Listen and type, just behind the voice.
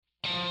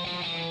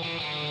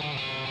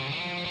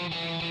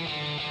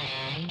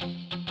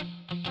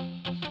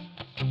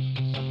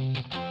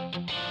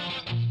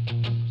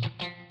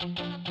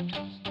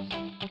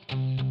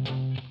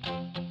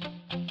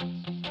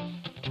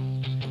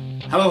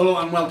Hello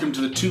and welcome to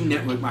the Two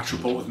Network Match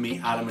Report with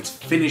me, Adam. It's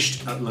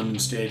finished at London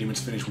Stadium.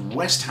 It's finished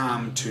West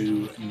Ham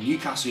to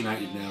Newcastle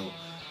United 0.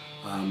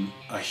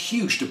 A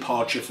huge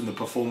departure from the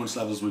performance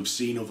levels we've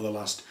seen over the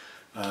last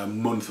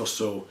month or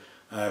so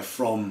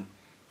from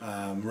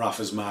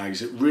Rafa's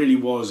Mags. It really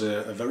was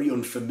a very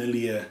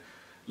unfamiliar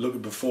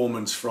looking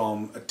performance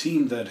from a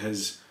team that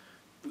has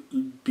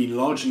been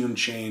largely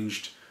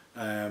unchanged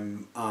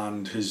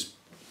and has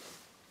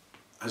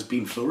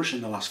been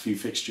flourishing the last few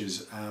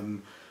fixtures.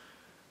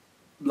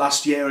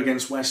 Last year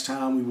against West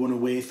Ham, we won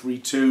away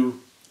 3-2,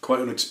 quite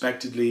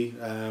unexpectedly,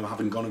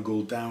 having gone a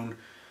goal down.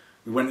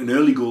 We went an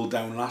early goal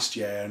down last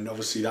year, and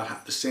obviously the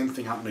same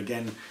thing happened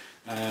again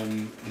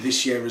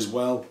this year as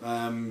well.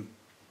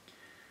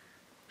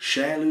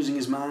 Schär losing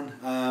his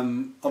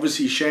man.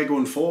 Obviously, Schär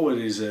going forward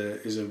is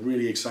a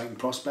really exciting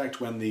prospect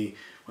when the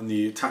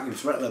attacking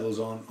threat levels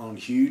aren't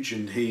huge,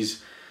 and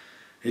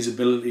his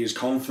ability, his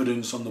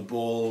confidence on the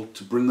ball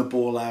to bring the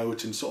ball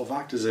out and sort of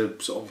act as a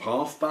sort of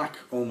half-back,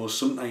 almost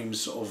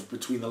sometimes sort of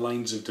between the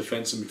lines of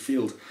defence and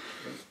midfield,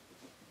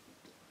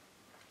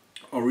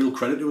 are real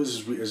credit to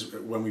us as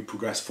when we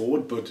progress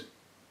forward. But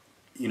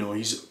you know,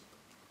 and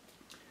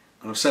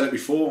I've said it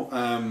before,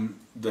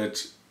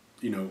 that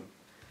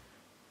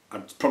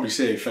I'd probably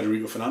say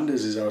Federico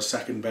Fernandez is our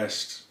second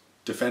best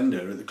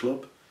defender at the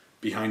club,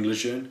 behind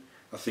Lejeune.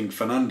 I think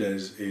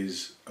Fernandez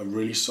is a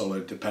really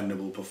solid,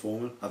 dependable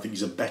performer. I think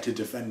he's a better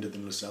defender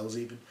than Lascelles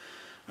even.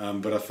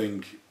 But I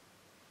think,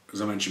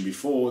 as I mentioned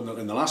before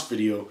in the last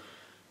video,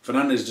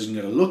 Fernandez doesn't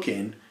get a look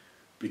in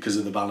because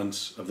of the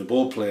balance of the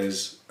ball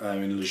players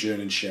in Lejeune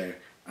and Schär,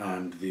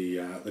 and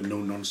the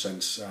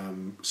no-nonsense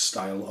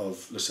style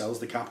of Lascelles,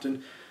 the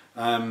captain.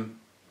 And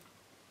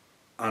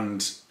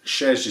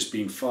Schär's just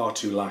been far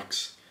too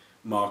lax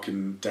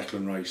marking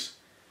Declan Rice.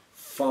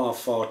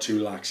 Far too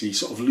lax. He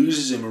sort of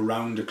loses him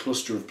around a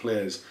cluster of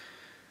players,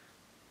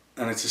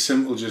 and it's a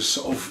simple just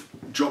sort of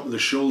drop of the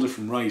shoulder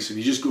from Rice, and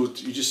you just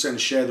send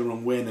Schär the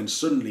wrong way, and then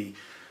suddenly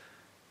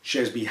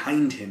Schär's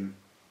behind him,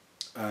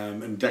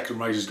 and Declan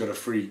Rice has got a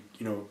free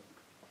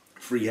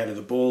head of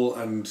the ball.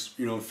 And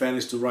in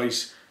fairness to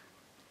Rice,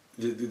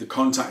 the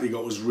contact he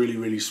got was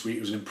really sweet.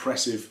 It was an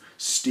impressive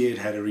steered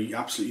header. He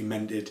absolutely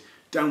meant it.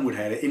 Downward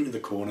header into the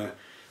corner.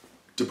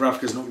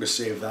 Dubravka's not going to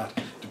save that.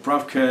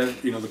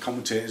 Dubravka, the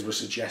commentators were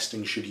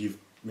suggesting should he have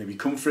maybe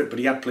come for it, but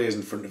he had players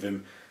in front of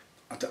him,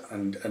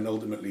 and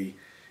ultimately,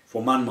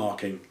 for man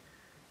marking,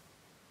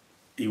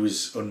 he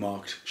was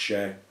unmarked.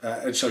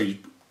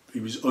 He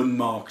was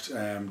unmarked.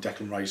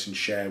 Declan Rice, and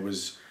Schär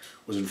was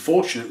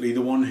unfortunately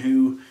the one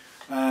who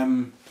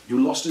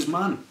lost his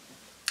man,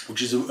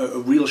 which is a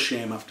real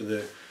shame after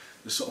the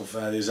sort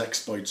of his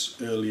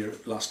exploits earlier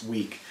last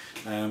week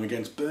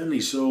against Burnley.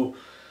 So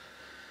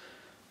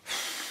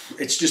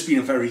it's just been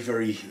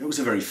it was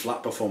a very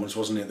flat performance,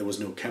 wasn't it? There was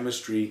no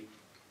chemistry.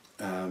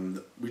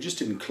 We just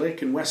didn't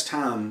click. And West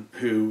Ham,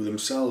 who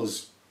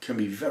themselves can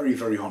be very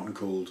hot and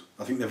cold.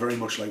 I think they're very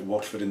much like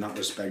Watford in that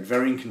respect.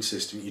 Very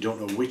inconsistent. You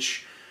don't know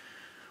which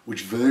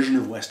version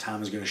of West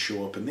Ham is going to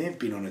show up. And they've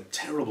been on a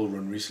terrible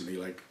run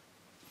recently. I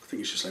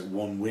think it's just like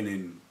one win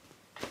in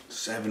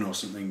 7 or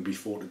something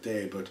before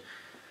today. But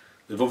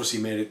they've obviously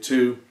made it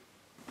 2.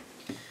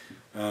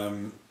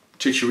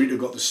 Chicharito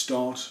got the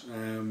start.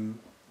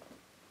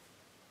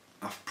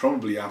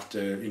 Probably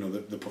after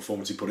the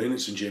performance he put in at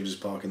St James's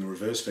Park in the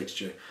reverse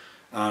fixture,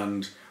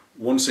 and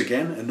once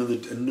again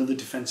another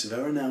defensive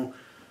error. Now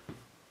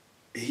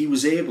he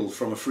was able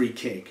from a free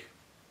kick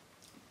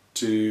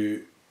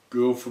to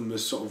go from the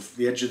sort of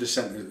the edge of the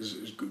centre,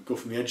 go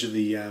from the edge of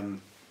the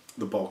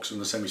box in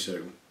the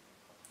semicircle,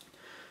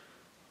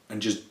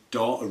 and just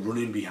dart a run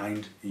in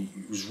behind.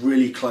 It was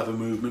really clever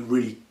movement,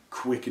 really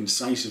quick,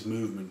 incisive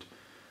movement,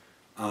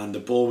 and the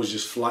ball was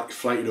just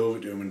flighted over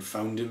to him and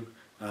found him.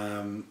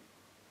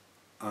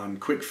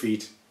 And quick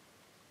feet,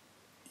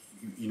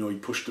 he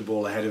pushed the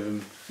ball ahead of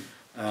him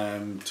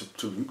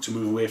to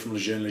move away from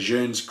Lejeune.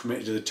 Lejeune's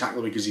committed to the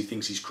tackle because he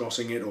thinks he's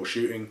crossing it or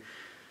shooting,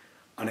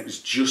 and it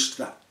was just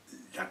that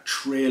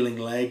trailing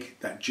leg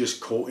that just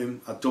caught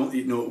him.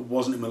 It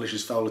wasn't a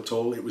malicious foul at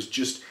all. It was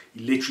just, he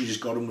literally just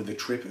got him with a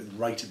trip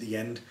right at the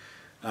end,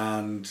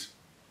 and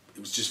it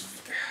was just,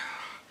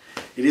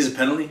 it is a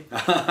penalty.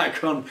 I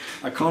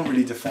can't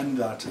really defend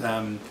that.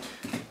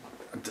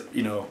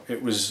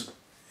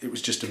 It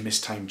was just a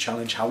mistimed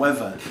challenge.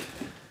 However,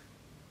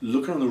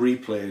 looking on the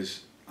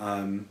replays,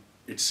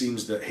 it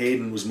seems that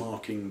Hayden was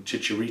marking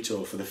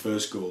Chicharito for the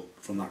first goal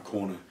from that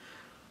corner.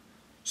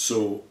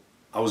 So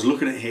I was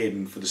looking at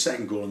Hayden for the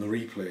second goal on the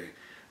replay,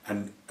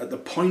 and at the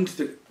point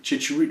that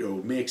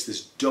Chicharito makes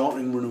this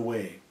darting run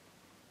away,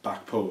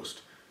 back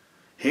post,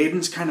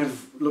 Hayden's kind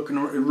of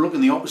looking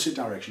the opposite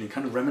direction and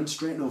kind of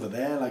remonstrating over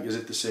there, like as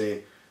if to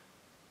say,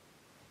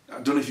 I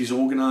don't know if he's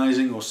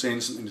organising or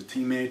saying something to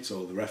teammates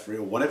or the referee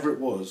or whatever it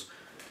was,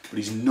 but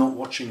he's not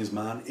watching his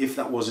man. If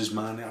that was his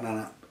man,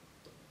 and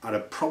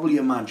I'd probably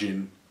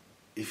imagine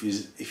if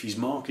he's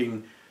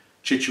marking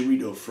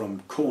Chicharito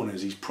from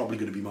corners, he's probably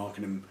going to be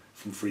marking him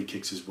from free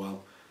kicks as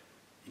well.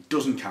 He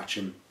doesn't catch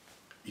him.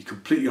 He's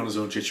completely on his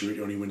own,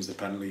 Chicharito, and he wins the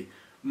penalty.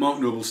 Mark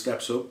Noble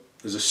steps up.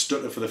 There's a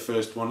stutter for the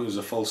first one. There's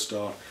a false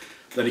start.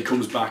 Then he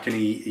comes back and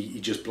he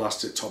just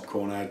blasts it top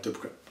corner.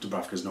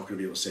 Dubravka's not going to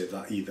be able to save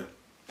that either.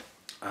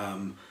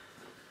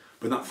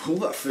 But that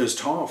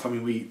first half, I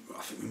mean,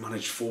 I think we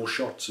managed 4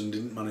 shots and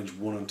didn't manage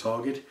 1 on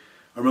target.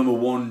 I remember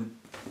one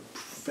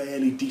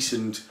fairly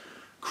decent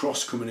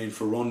cross coming in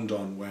for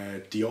Rondon where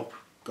Diop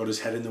got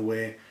his head in the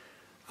way,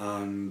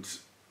 and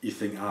you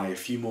think, a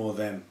few more of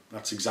them.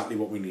 That's exactly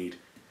what we need.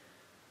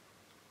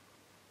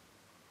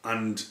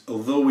 And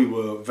although we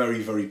were very,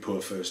 very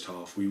poor first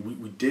half, we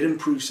did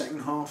improve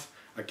second half.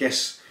 I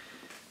guess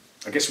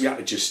we had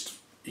to just,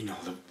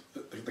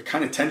 the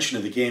kind of tension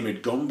of the game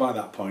had gone by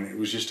that point. It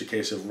was just a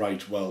case of,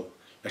 right, well,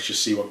 let's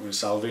just see what we can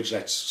salvage.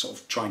 Let's sort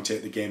of try and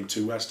take the game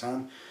to West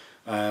Ham.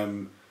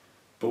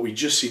 But we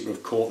just seem to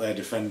have caught their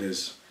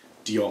defenders.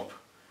 Diop,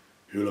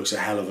 who looks a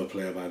hell of a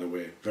player, by the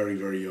way, very,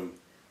 very young.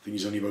 I think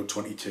he's only about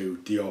 22.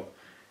 Diop,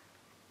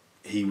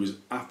 he was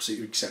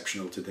absolutely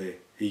exceptional today.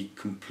 He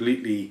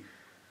completely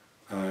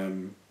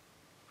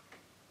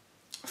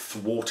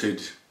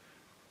thwarted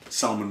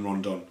Salomon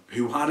Rondon,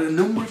 who had a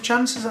number of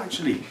chances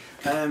actually.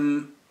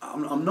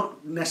 I'm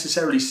not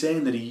necessarily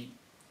saying that he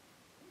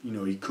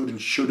could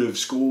and should have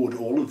scored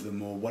all of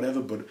them or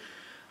whatever, but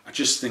I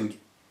just think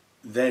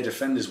their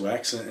defenders were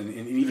excellent,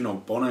 and even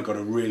Ogbonna got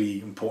a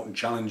really important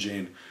challenge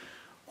in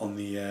on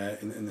the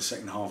in the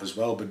second half as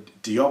well.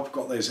 But Diop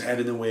got his head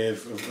in the way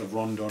of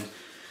Rondon.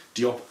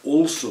 Diop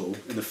also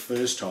in the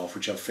first half,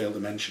 which I've failed to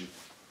mention,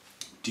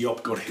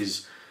 Diop got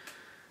his.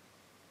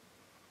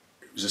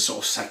 It was a sort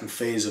of second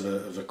phase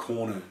of a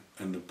corner,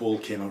 and the ball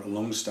came out to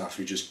Longstaff,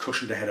 who just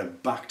cushioned the header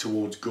back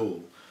towards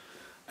goal,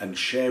 and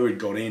Cher had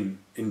got in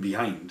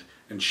behind,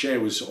 and Cher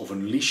was sort of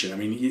unleashing. I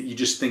mean, you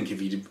just think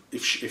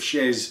if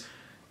Cher's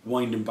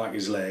winding back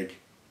his leg,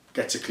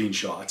 gets a clean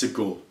shot, that's a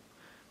goal,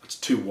 that's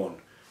 2-1,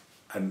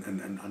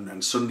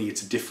 and suddenly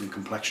it's a different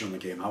complexion on the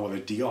game. However,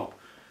 Diop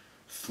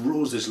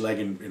throws his leg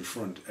in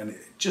front, and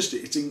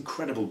it's an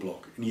incredible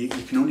block, and you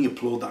can only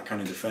applaud that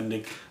kind of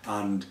defending.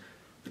 And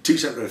the 2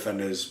 centre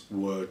defenders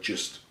were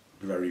just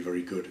very,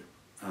 very good.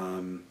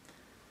 Aaron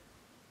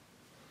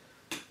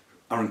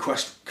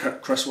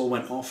Cresswell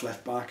went off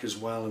left back as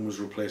well and was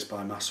replaced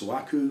by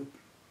Masuaku.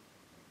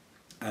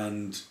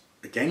 And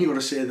again, you got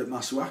to say that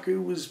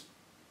Masuaku was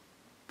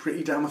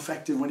pretty damn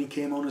effective when he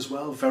came on as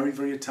well. Very,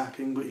 very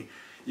attacking. But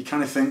you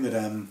kind of think that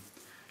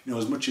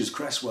as much as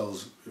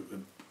Cresswell's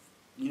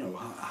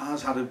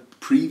has had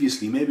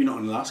previously, maybe not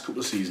in the last couple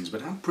of seasons,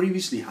 but had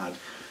previously had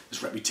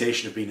this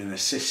reputation of being an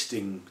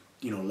assisting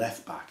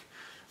left back,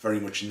 very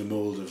much in the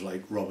mould of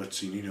like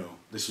Robertson.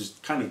 This was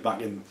kind of back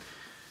in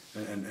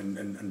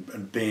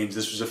and Baines.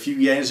 This was a few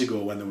years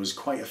ago when there was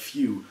quite a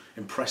few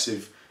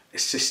impressive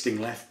assisting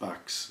left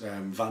backs.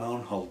 Van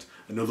Aanholt,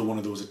 another one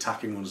of those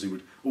attacking ones who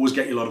would always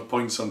get you a lot of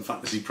points on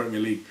Fantasy Premier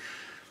League.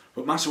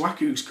 But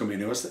Masuaku's come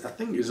in, who I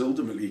think is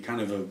ultimately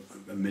kind of a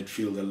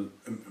midfielder,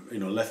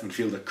 left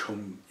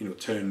midfielder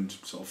turned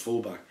sort of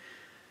fullback.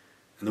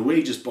 And the way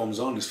he just bombs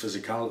on, his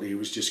physicality, it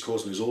was just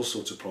causing us all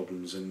sorts of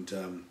problems.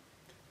 And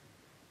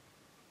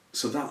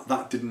so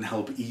that didn't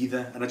help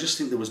either. And I just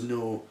think there was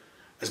no,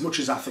 as much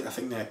as I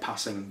think their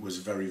passing was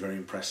very, very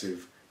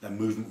impressive, their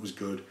movement was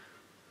good.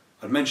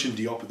 I'd mentioned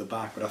Diop at the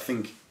back, but I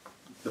think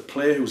the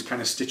player who was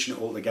kind of stitching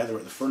it all together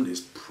at the front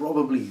is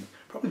probably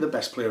the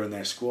best player in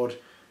their squad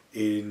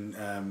in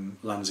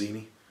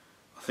Lanzini.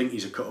 I think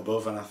he's a cut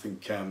above, and I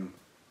think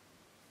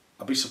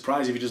I'd be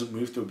surprised if he doesn't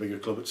move to a bigger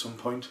club at some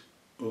point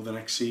over the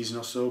next season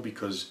or so,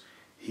 because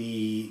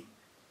he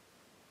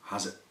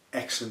has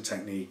excellent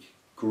technique,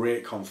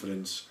 great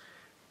confidence.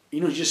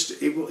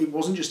 It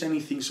wasn't just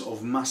anything sort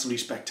of massively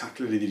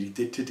spectacular that he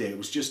did today. It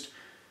was just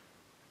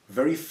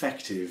very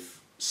effective,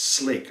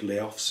 slick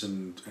layoffs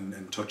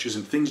and touches,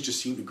 and things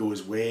just seemed to go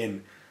his way,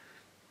 and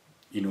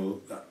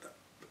that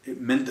it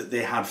meant that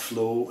they had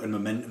flow and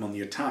momentum on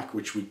the attack,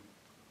 which we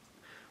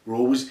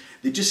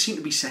just seemed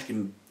to be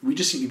second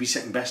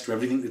best to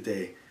everything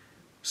today.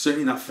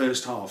 Certainly in that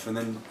first half, and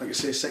then, like I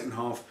say, second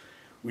half,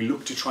 we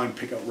looked to try and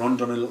pick up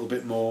Rondon a little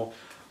bit more.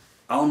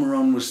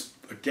 Almiron was,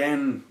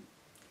 again,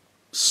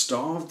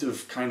 starved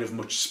of kind of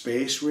much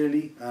space,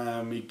 really.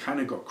 He kind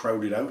of got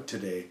crowded out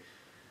today.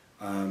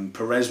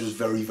 Perez was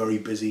very, very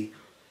busy.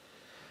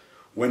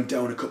 Went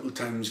down a couple of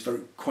times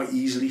quite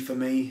easily for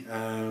me.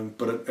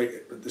 But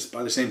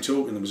by the same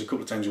token, there was a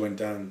couple of times he went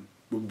down,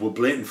 were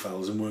blatant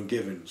fouls and weren't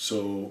given.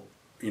 So,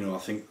 I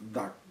think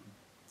that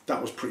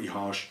was pretty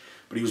harsh.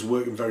 But he was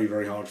working very,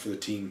 very hard for the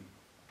team.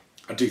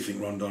 I do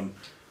think Rondon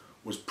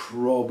was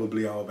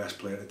probably our best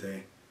player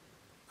today.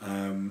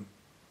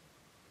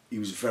 He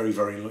was very,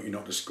 very unlucky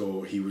not to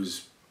score. He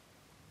was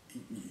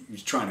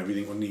trying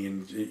everything, wasn't he?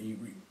 And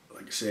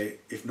like I say,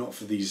 if not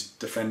for these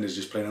defenders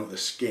just playing out their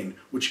skin,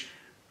 which,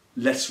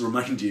 let's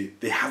remind you,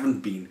 they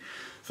haven't been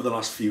for the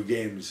last few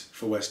games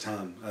for West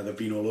Ham. They've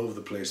been all over the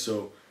place.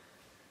 So,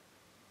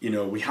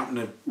 we happen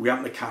to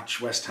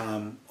catch West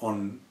Ham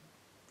on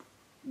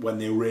when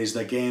they raised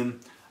their game,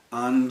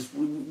 and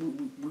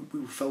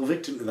we fell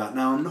victim to that.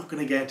 Now, I'm not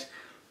going to get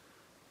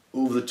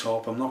over the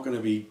top. I'm not going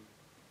to be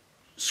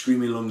scream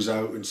my lungs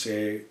out and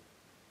say,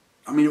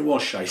 I mean, it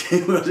was shite.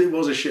 It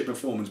was a shit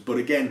performance. But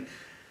again,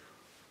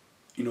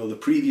 you know, the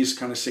previous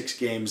kind of 6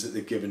 games that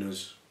they've given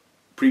us,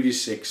 previous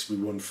 6, we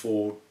won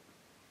 4,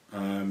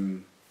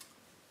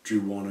 drew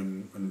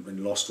 1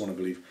 and lost 1, I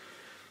believe.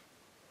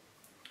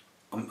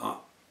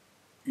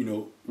 You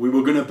know, we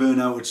were going to burn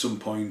out at some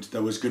point.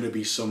 There was going to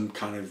be some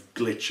kind of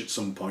glitch at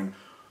some point.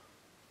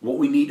 What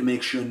we need to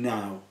make sure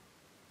now,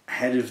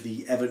 ahead of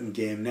the Everton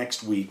game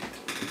next week,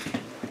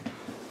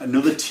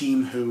 another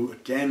team who,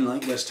 again,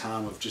 like West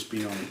Ham, have just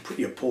been on a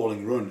pretty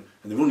appalling run,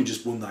 and they've only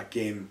just won that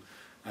game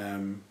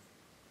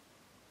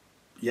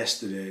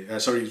yesterday.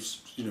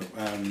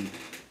 Everton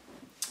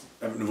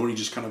have only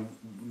just kind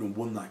of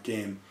won that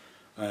game,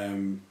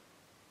 kind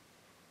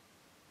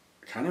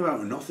of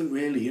out of nothing,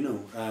 really. You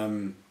know,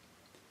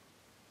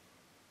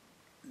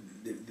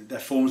 their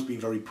form's been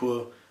very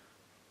poor.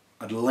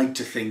 I'd like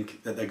to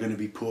think that they're going to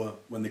be poor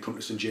when they come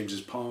to St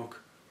James's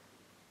Park.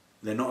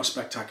 They're not a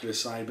spectacular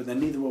side, but then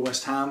neither were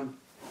West Ham.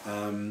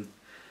 So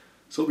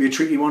it'll be a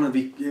tricky one.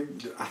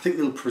 I think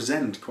they'll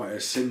present quite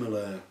a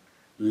similar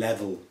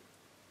level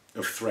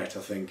of threat, I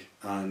think.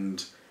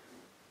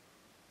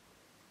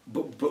 But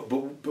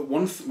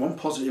one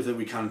positive that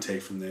we can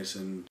take from this,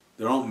 and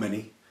there aren't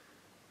many,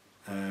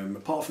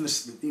 apart from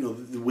this, you know,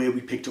 the way we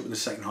picked up in the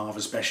second half,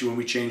 especially when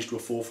we changed to a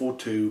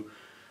 4-4-2.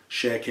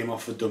 Shea came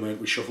off for Dummett,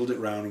 we shuffled it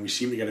round, and we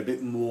seemed to get a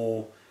bit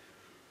more.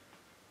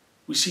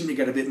 We seemed to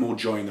get a bit more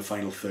joy in the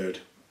final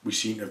third. We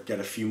seemed to get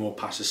a few more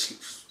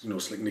passes, you know,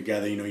 slicking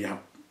together. You know, you have,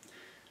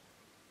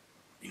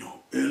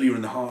 earlier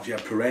in the half, you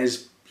had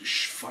Perez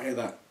fire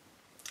that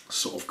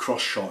sort of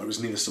cross shot. It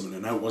was neither something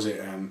and out, was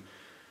it?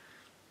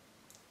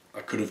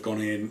 I could have gone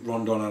in.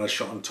 Rondon had a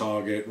shot on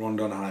target.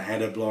 Rondon had a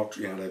header blocked.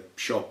 He had a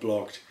shot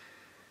blocked.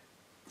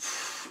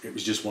 It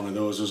was just one of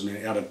those, wasn't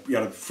it? He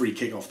had a free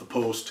kick off the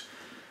post.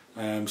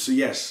 So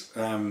yes,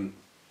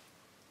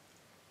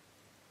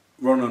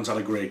 Rondon's had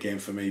a great game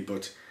for me,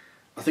 but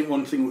I think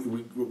one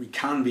thing we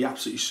can be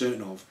absolutely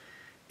certain of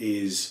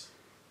is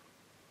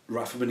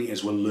Rafa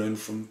Benitez will learn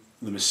from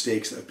the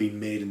mistakes that have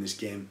been made in this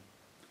game.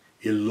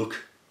 He'll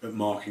look at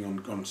marking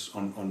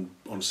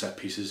on set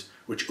pieces,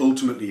 which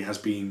ultimately has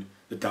been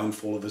the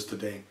downfall of us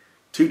today.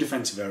 2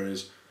 defensive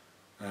errors,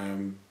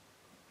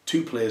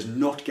 2 players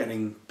not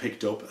getting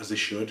picked up as they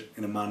should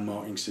in a man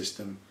marking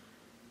system,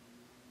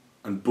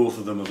 and both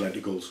of them have led to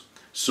goals.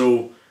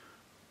 So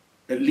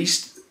at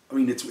least, I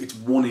mean, it's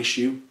one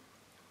issue.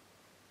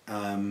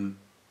 There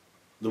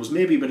was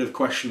maybe a bit of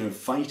question of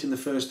fight in the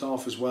first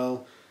half as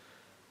well.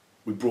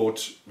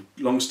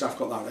 Longstaff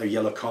got that a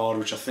yellow card,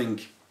 which I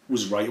think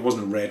was right. It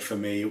wasn't a red for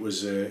me.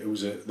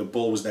 The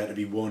ball was there to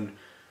be won.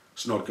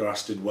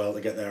 Snodgrass did well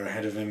to get there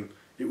ahead of him.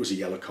 It was a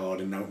yellow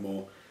card and out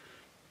more.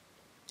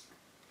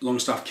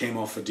 Longstaff came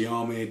off for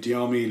Diarmi.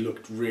 Diarmi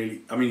looked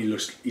really. I mean,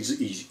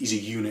 he's a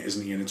unit,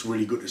 isn't he? And it's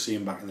really good to see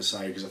him back in the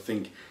side, because I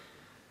think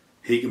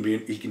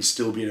he can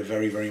still be a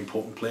very, very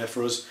important player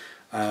for us.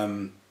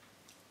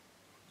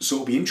 So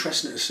it'll be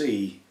interesting to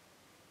see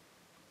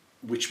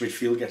which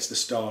midfield gets the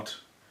start.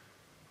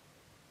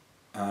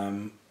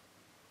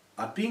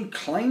 I'd be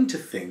inclined to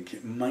think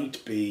it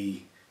might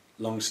be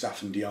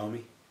Longstaff and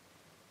Diarmi,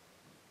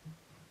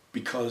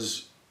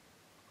 because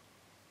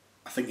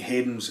I think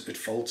Hayden's at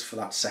fault for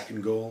that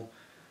second goal,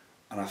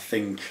 and I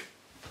think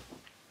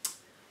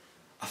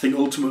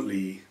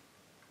ultimately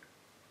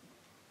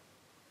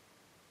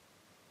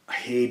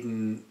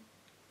Hayden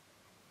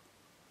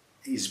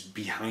is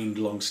behind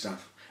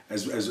Longstaff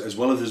as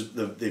well as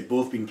they've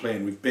both been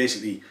playing. We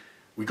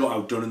got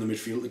outdone in the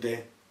midfield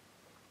today.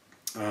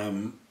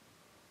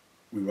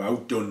 We were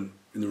outdone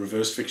in the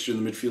reverse fixture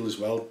in the midfield as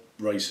well,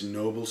 Rice and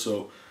Noble.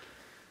 So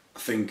I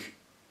think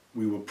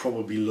we were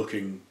probably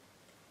looking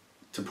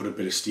to put a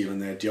bit of steel in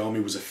there.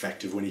 Diarmi was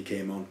effective when he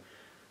came on,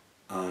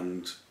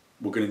 and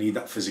we're going to need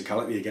that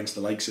physicality against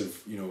the likes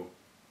of,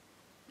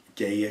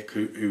 Gaye,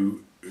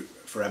 who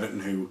for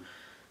Everton, who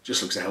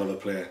just looks a hell of a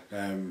player.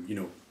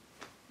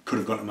 Could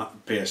have gone to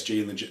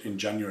PSG in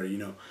January.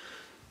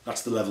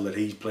 That's the level that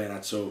he's playing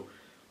at. So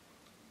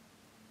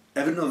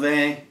Everton are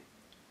there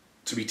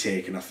to be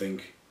taken. I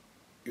think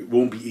it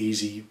won't be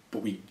easy,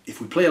 but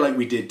if we play like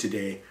we did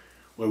today,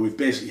 where we've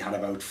basically had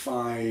about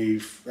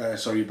 14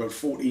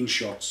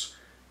 shots.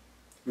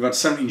 We've had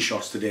 17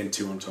 shots today and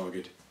 2 on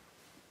target.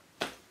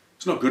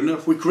 It's not good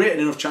enough. We created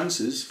enough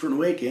chances for an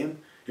away game.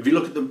 If you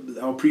look at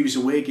our previous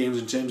away games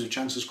in terms of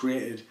chances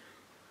created,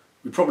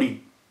 we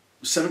probably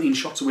 17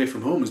 shots away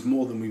from home is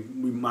more than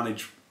we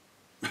manage,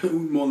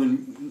 more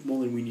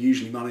than we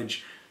usually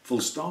manage.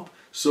 Full stop.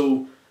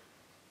 So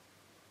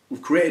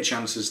we've created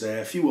chances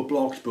there. A few were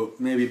blocked, but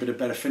maybe a bit of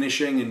better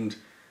finishing, and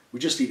we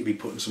just need to be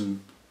putting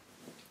some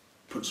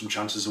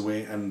chances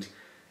away, and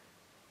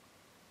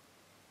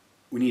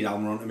we need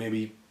Almiron to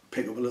maybe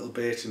pick up a little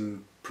bit,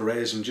 and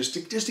Perez, and just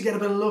to get a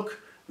bit of luck.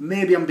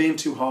 Maybe I'm being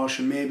too harsh,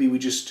 and maybe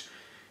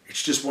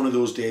it's just one of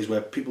those days where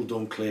people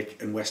don't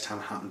click, and West Ham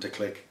happened to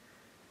click.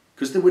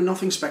 Because there were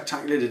nothing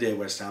spectacular today,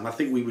 West Ham. I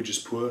think we were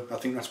just poor. I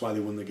think that's why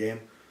they won the game.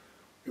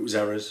 It was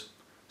errors.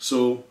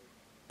 So,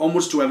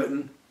 onwards to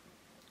Everton.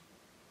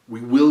 We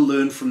will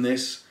learn from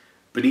this.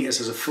 Benitez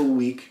has a full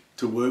week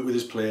to work with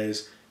his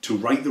players to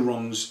right the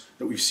wrongs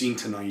that we've seen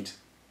tonight.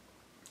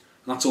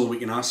 And that's all we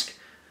can ask.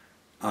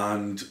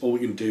 And all we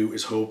can do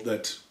is hope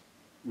that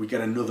we get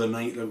another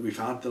night that we've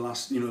had the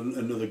last,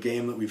 another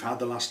game that we've had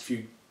the last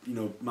few,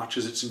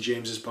 matches at St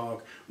James's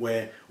Park,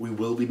 where we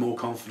will be more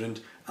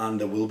confident and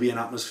there will be an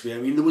atmosphere.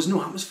 I mean, there was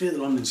no atmosphere at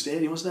the London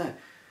Stadium, was there?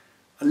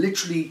 I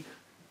literally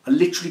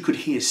could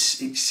hear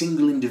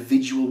single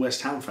individual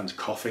West Ham fans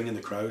coughing in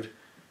the crowd.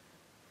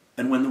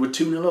 And when they were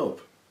 2-0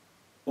 up,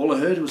 all I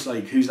heard was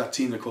like, "Who's that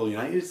team they call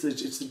United?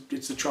 It's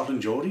the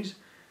Trotton Geordies."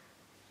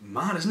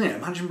 Mad, isn't it?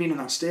 Imagine being in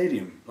that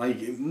stadium.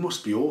 Like, it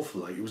must be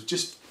awful. Like, it was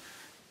just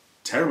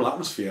terrible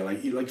atmosphere.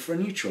 Like for a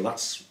neutral,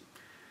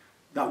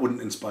 that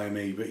wouldn't inspire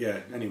me. But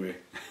yeah, anyway.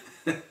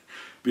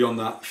 Beyond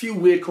that, a few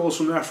weird calls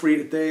from the referee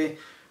today.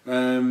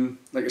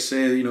 Like I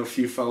say, a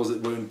few fouls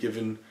that weren't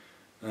given.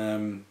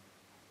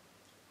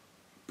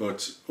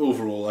 But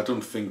overall, I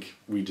don't think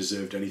we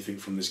deserved anything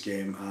from this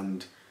game,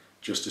 and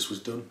justice was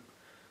done.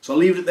 So I'll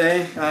leave it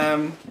there.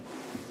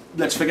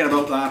 Let's forget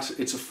about that.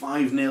 It's a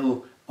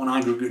 5-0 on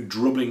aggregate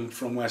drubbing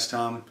from West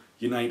Ham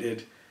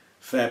United.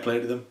 Fair play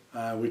to them.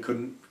 We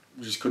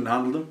just couldn't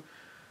handle them.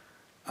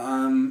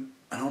 And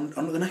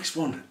on to the next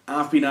one.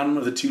 I've been Adam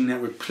of the Toon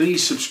Network.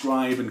 Please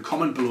subscribe and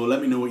comment below.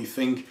 Let me know what you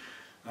think.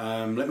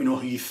 Let me know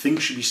who you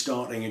think should be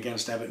starting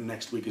against Everton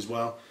next week as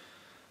well.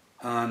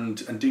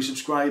 And do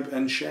subscribe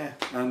and share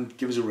and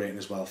give us a rating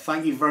as well.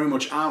 Thank you very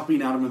much. I've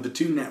been Adam of the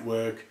Toon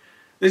Network.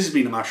 This has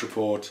been a Match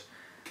Report.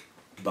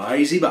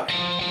 Bye-zy bye.